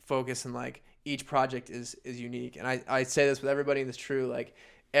focus on like each project is unique. And I say this with everybody, and it's true. Like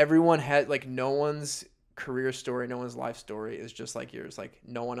everyone has, like, no one's career story, no one's life story is just like yours. Like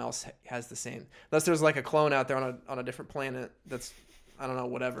no one else has the same, unless there's like a clone out there on a different planet that's, I don't know,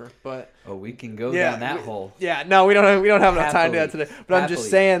 whatever. But we can go down that hole. Yeah, no, we don't have enough time to do that today. But I'm just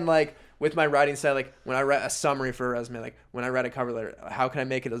saying, like, with my writing style, like when I write a summary for a resume, like when I write a cover letter, how can I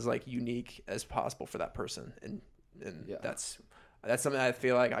make it as like unique as possible for that person? And that's something I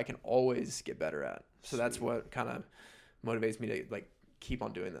feel like I can always get better at. So that's what kind of motivates me to like keep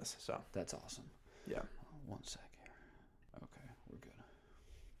on doing this. So that's awesome. Yeah. 1 sec here. Okay, we're good.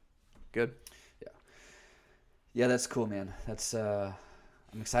 Good. Yeah, that's cool, man. That's I'm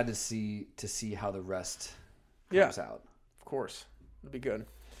excited to see how the rest comes out. Of course, it'll be good.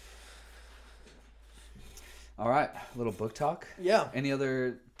 All right, a little book talk. Yeah. Any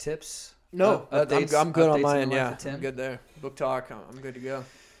other tips? No, updates, I'm good on mine. Yeah, I'm good there. Book talk. I'm good to go.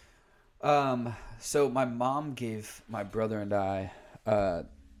 So my mom gave my brother and I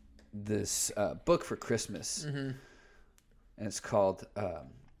this book for Christmas, and it's called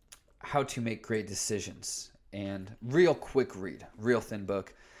How to Make Great Decisions. And real quick read, real thin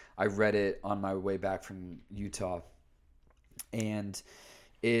book. I read it on my way back from Utah, and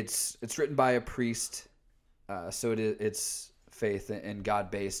it's written by a priest. So it's faith and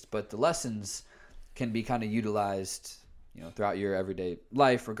God based, but the lessons can be kind of utilized, throughout your everyday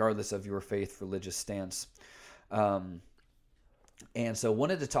life, regardless of your faith, religious stance. And so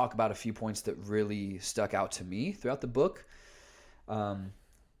wanted to talk about a few points that really stuck out to me throughout the book.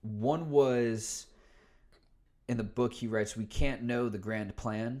 One was, in the book he writes, we can't know the grand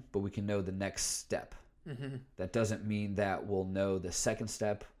plan, but we can know the next step. Mm-hmm. That doesn't mean that we'll know the second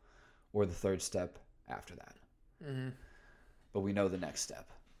step or the third step after that. Mm-hmm. But we know the next step.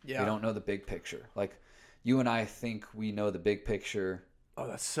 Yeah. We don't know the big picture. Like, you and I think we know the big picture. Oh,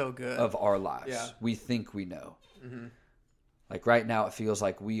 that's so good. Of our lives. Yeah. We think we know. Mm-hmm. Like right now, it feels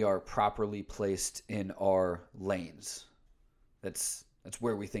like we are properly placed in our lanes. That's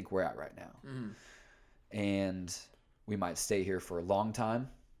where we think we're at right now. And we might stay here for a long time,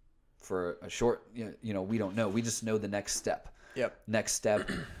 for a short, we don't know. We just know the next step. Yep. Next step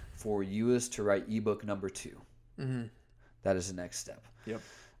for you is to write ebook number 2. That is the next step. Yep.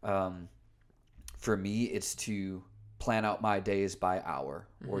 For me, it's to plan out my days by hour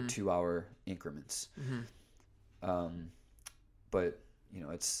or 2-hour increments. But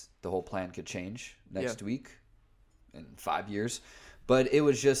it's the whole plan could change next week, in 5 years. But it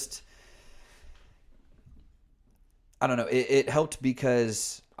was just, I don't know. It helped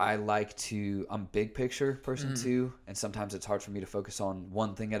because I'm a big picture person too, and sometimes it's hard for me to focus on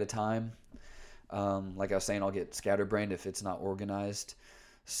one thing at a time. Like I was saying, I'll get scatterbrained if it's not organized.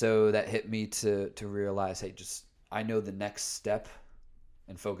 So that hit me to realize, hey, I know the next step,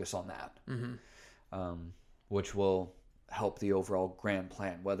 and focus on that, which will help the overall grand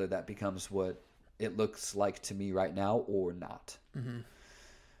plan, whether that becomes what it looks like to me right now or not.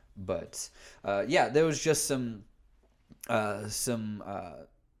 But there was just some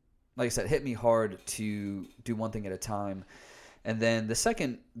like I said, hit me hard to do one thing at a time. And then the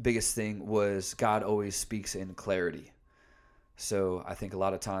second biggest thing was God always speaks in clarity. So I think a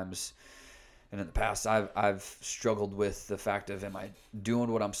lot of times, and in the past, I've struggled with the fact of, am I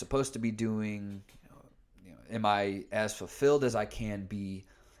doing what I'm supposed to be doing? Am I as fulfilled as I can be?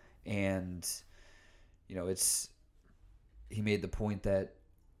 And he made the point that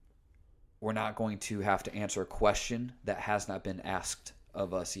we're not going to have to answer a question that has not been asked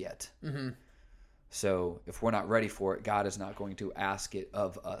of us yet. So if we're not ready for it, God is not going to ask it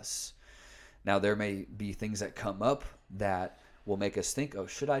of us. Now, there may be things that come up that will make us think, oh,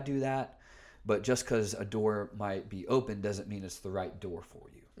 should I do that? But just because a door might be open doesn't mean it's the right door for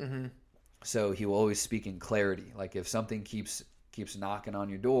you. So he will always speak in clarity. Like if something keeps knocking on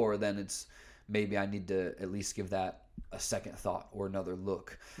your door, then it's maybe I need to at least give that a second thought or another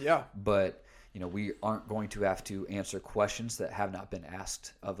look. Yeah. But, we aren't going to have to answer questions that have not been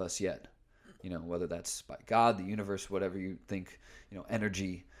asked of us yet. Whether that's by God, the universe, whatever you think,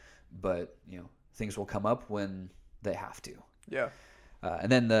 energy. But, things will come up when they have to. Yeah.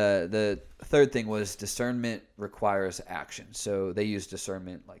 And then the third thing was discernment requires action. So they use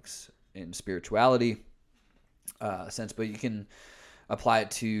discernment like in spirituality sense, but you can apply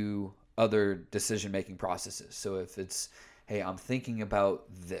it to other decision-making processes. So if it's, hey, I'm thinking about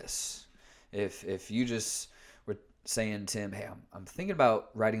this. If you just were saying, Tim, hey, I'm thinking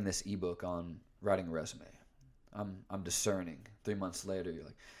about writing this ebook on writing a resume. I'm discerning. 3 months later, you're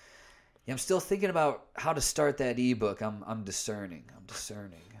like, yeah, I'm still thinking about how to start that ebook. I'm discerning.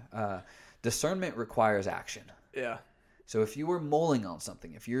 Discernment requires action. Yeah. So if you were mulling on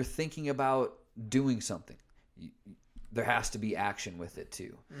something, if you're thinking about doing something, there has to be action with it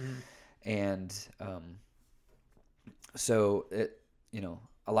too. And so it,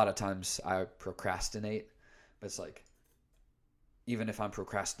 a lot of times I procrastinate, but it's like, even if I'm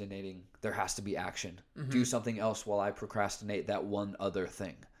procrastinating, there has to be action. Do something else while I procrastinate that one other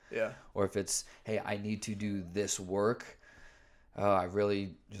thing. Yeah. Or if it's, hey, I need to do this work. I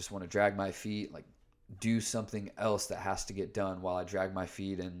really just want to drag my feet. Like, do something else that has to get done while I drag my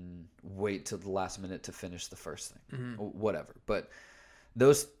feet and wait till the last minute to finish the first thing. Whatever. But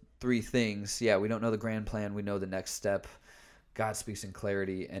those 3 things, we don't know the grand plan. We know the next step. God speaks in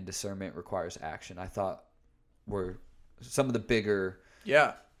clarity, and discernment requires action. I thought were some of the bigger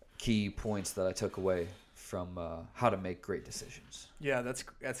key points that I took away from how to make great decisions. Yeah,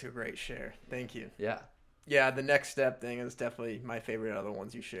 that's a great share. Thank you. Yeah, the next step thing is definitely my favorite out of the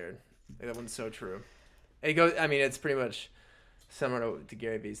ones you shared. That one's so true. It goes. I mean, it's pretty much similar to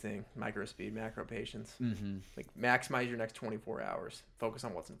Gary Vee's thing: micro speed, macro patience. Like maximize your next 24 hours. Focus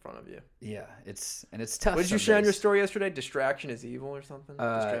on what's in front of you. Yeah, it's tough. What did you share in your story yesterday? Distraction is evil or something?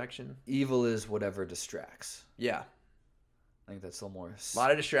 Distraction. Evil is whatever distracts. Yeah. I think that's a little more. A lot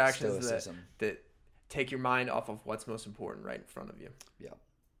of distractions that take your mind off of what's most important right in front of you.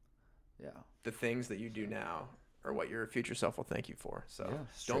 Yeah. The things that you do now are what your future self will thank you for. So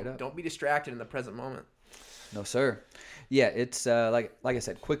don't be distracted in the present moment. No, sir. Yeah, it's like I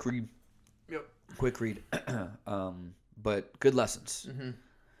said, quick read. Yep. Quick read. But good lessons.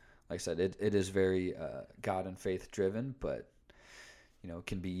 Like I said, it is very God and faith driven, but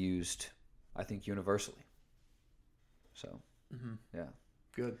can be used, I think, universally. So, yeah.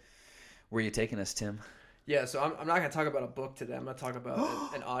 Good. Where are you taking us, Tim? Yeah, so I'm not going to talk about a book today. I'm going to talk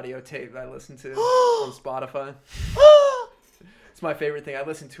about an audio tape that I listened to on Spotify. It's my favorite thing. I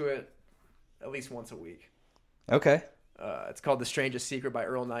listen to it at least once a week. Okay. It's called The Strangest Secret by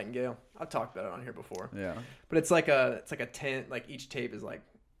Earl Nightingale. I've talked about it on here before. Yeah. But it's like a 10, like each tape is like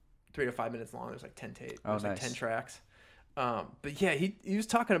 3 to 5 minutes long. There's like 10 tapes. Oh, There's like nice. 10 tracks. But yeah, he was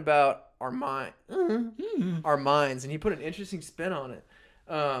talking about our minds, and he put an interesting spin on it.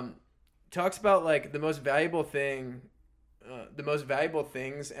 Talks about like the most valuable things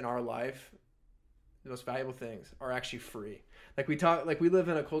in our life. The most valuable things are actually free. Like we live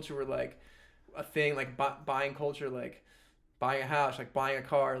in a culture where like a thing like buying culture, like buying a house, like buying a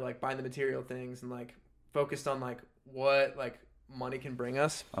car, like buying the material things, and like focused on like what like money can bring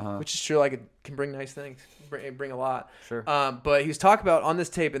us, which is true. Like it can bring nice things, bring a lot. Sure. But he was talking about on this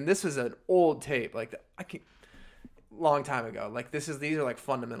tape, and this was an old tape, like long time ago. Like these are like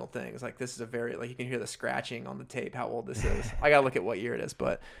fundamental things. Like this is a very like you can hear the scratching on the tape. How old this is? I gotta look at what year it is,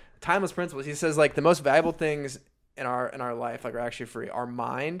 but timeless principles. He says like the most valuable things in our life like are actually free. Our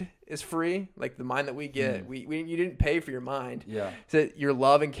mind is free. Like the mind that we get, you didn't pay for your mind. Yeah. So your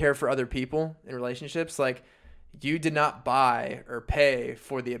love and care for other people in relationships, like you did not buy or pay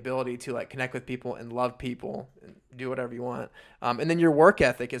for the ability to like connect with people and love people and do whatever you want. And then your work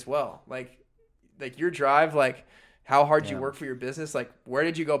ethic as well. Like your drive, like how hard you work for your business. Like where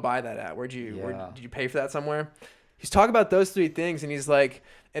did you go buy that at? Where did you pay for that somewhere? He's talking about those 3 things, and he's like,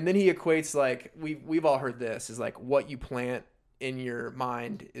 and then he equates like we've all heard this is like what you plant in your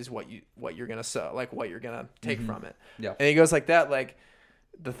mind is what you're gonna sow, like what you're gonna take from it. Yeah. And he goes like that, like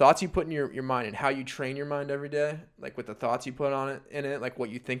the thoughts you put in your mind and how you train your mind every day, like with the thoughts you put in it, like what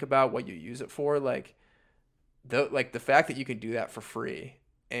you think about, what you use it for, like the fact that you can do that for free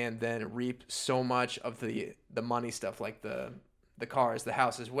and then reap so much of the money stuff, like the cars, the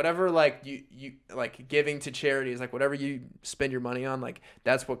houses, whatever, like you like giving to charities, like whatever you spend your money on, like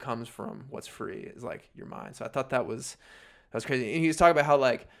that's what comes from what's free is like your mind. So I thought that was crazy. And he was talking about how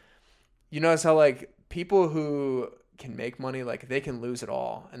like, you notice how like people who can make money, like they can lose it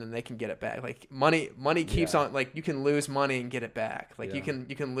all and then they can get it back. Like money keeps on, like you can lose money and get it back. Like you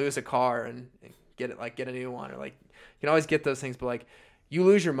can lose a car and get a new one, or like you can always get those things, but like you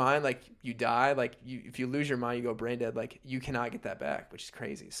lose your mind, like you die, like if you lose your mind, you go brain dead, like you cannot get that back, which is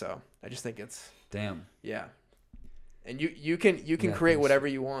crazy. So I just think it's damn. Yeah. And you can create whatever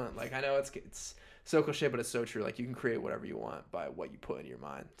you want. Like I know it's so cliche, but it's so true. Like you can create whatever you want by what you put in your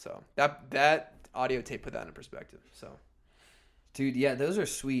mind. So that audio tape put that into perspective. So dude, yeah, those are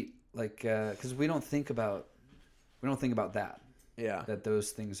sweet. Like because we don't think about that. Yeah. That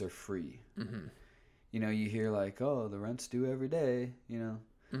those things are free. Mm-hmm. You know, you hear like, oh, the rent's due every day, you know,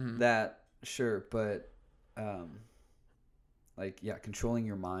 that, sure. But, like, yeah, controlling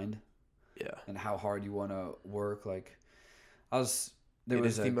your mind and how hard you want to work. Like, it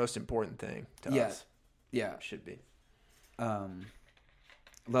is the most important thing to us. Yeah. It should be.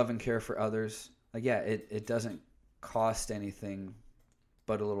 Love and care for others. Like, yeah, it doesn't cost anything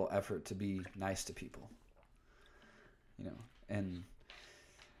but a little effort to be nice to people, you know, and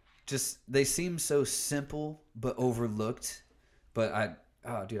just they seem so simple but overlooked, but I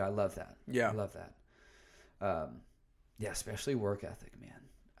love that. Yeah, I love that. Yeah, especially work ethic, man.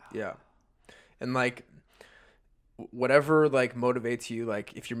 Yeah, and like whatever like motivates you,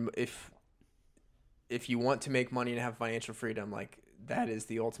 like if you want to make money and have financial freedom, like that is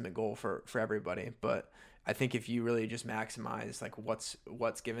the ultimate goal for everybody. But I think if you really just maximize like what's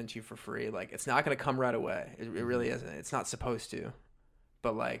given to you for free, like it's not going to come right away. It really isn't. It's not supposed to.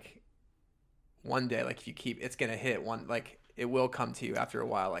 But like one day, like if you keep, it's going to hit one, like it will come to you after a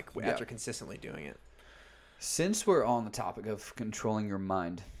while, like after consistently doing it. Since we're on the topic of controlling your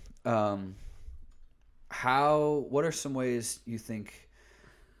mind, what are some ways you think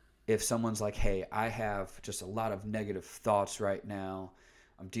if someone's like, hey, I have just a lot of negative thoughts right now,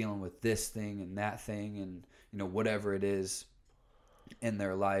 I'm dealing with this thing and that thing and, you know, whatever it is in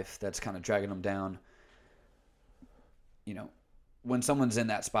their life that's kind of dragging them down, you know, when someone's in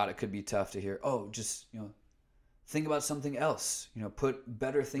that spot, it could be tough to hear, oh, just, you know, think about something else, you know, put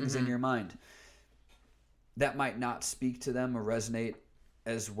better things in your mind. That might not speak to them or resonate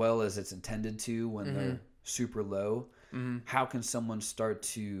as well as it's intended to when they're super low. How can someone start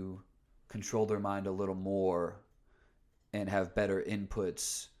to control their mind a little more and have better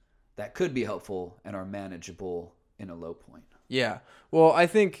inputs that could be helpful and are manageable in a low point? Yeah. Well, I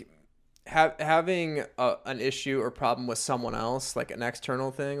think having an issue or problem with someone else, like an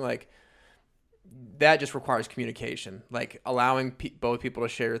external thing, like that just requires communication, like allowing both people to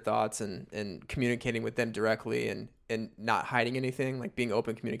share your thoughts and communicating with them directly and not hiding anything, like being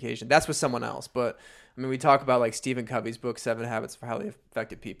open communication. That's with someone else. But I mean, we talk about like Stephen Covey's book, 7 Habits of Highly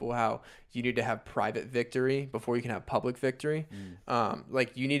Effective People, how you need to have private victory before you can have public victory.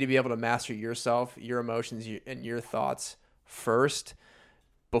 Like you need to be able to master yourself, your emotions, and your thoughts first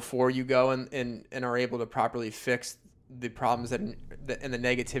before you go and are able to properly fix the problems and the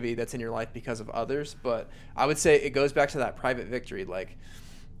negativity that's in your life because of others. But I would say it goes back to that private victory. Like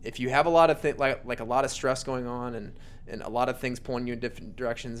if you have a lot of like a lot of stress going on and a lot of things pulling you in different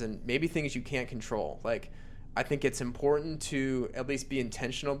directions and maybe things you can't control, like I think it's important to at least be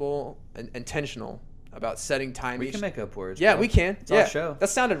intentional about setting time. We can make up words. Yeah, bro. we can. It's yeah, our show.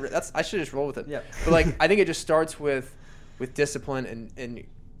 I should just roll with it. Yeah. But like I think it just starts with discipline and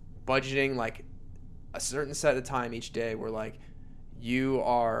budgeting like a certain set of time each day where like you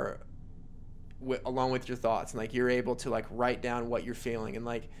are alone with your thoughts and like you're able to like write down what you're feeling and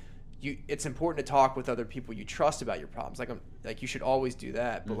like it's important to talk with other people you trust about your problems. Like you should always do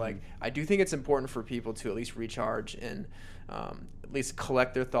that. But like I do think it's important for people to at least recharge and at least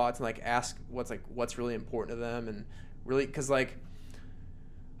collect their thoughts and like ask what's really important to them and really because like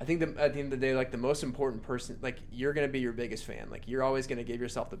I think at the end of the day, like the most important person, like you're going to be your biggest fan. Like you're always going to give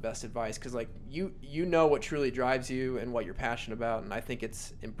yourself the best advice because like you know what truly drives you and what you're passionate about. And I think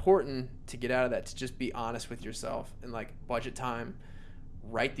it's important to get out of that, to just be honest with yourself and like budget time,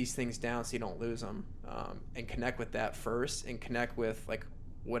 write these things down so you don't lose them, and connect with that first and connect with like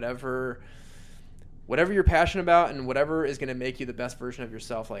whatever you're passionate about and whatever is going to make you the best version of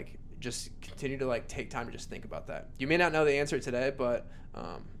yourself. Like just continue to like take time to just think about that. You may not know the answer today, but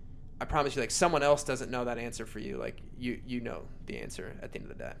I promise you, like someone else doesn't know that answer for you. Like you know the answer at the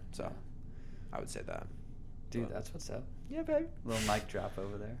end of the day. So I would say that. Dude, that's what's up. Yeah, babe. Little mic drop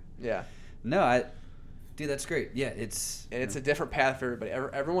over there. Yeah. No, dude, that's great. Yeah, it's a different path for everybody.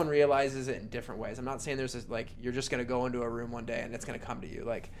 Everyone realizes it in different ways. I'm not saying there's this, like you're just gonna go into a room one day and it's gonna come to you.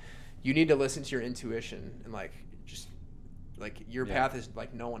 Like you need to listen to your intuition and like just like your path is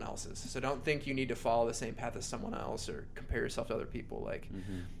like no one else's. So don't think you need to follow the same path as someone else or compare yourself to other people. Like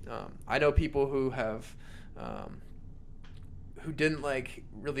I know people who have who didn't like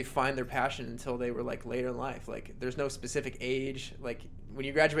really find their passion until they were like later in life. Like there's no specific age. Like when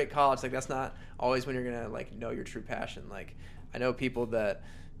you graduate college, like that's not always when you're gonna like know your true passion. Like I know people that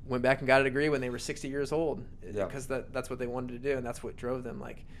went back and got a degree when they were 60 years old because that's what they wanted to do and that's what drove them.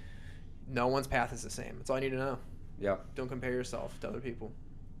 Like no one's path is the same. That's all you need to know. Yeah. Don't compare yourself to other people.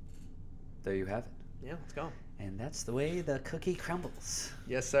 There you have it. Yeah, let's go. And that's the way the cookie crumbles.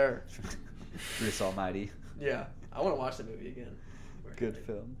 Yes, sir. Bruce Almighty. Yeah. I want to watch the movie again. Good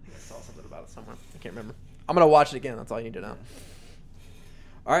film. I saw something about it somewhere. I can't remember. I'm going to watch it again. That's all you need to know.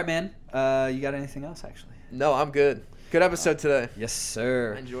 All right, man. You got anything else, actually? No, I'm good. Good episode today. Yes,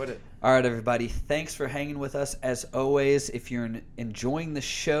 sir. I enjoyed it. All right, everybody. Thanks for hanging with us. As always, if you're enjoying the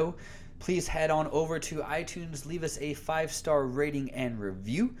show, please head on over to iTunes. Leave us a 5-star rating and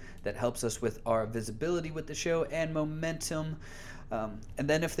review. That helps us with our visibility with the show and momentum. And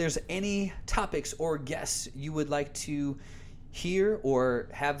then if there's any topics or guests you would like to hear or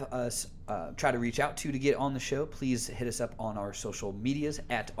have us try to reach out to get on the show, please hit us up on our social medias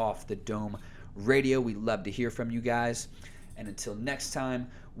at Off the Dome Radio. We love to hear from you guys. And until next time,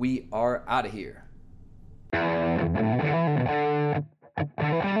 we are out of here.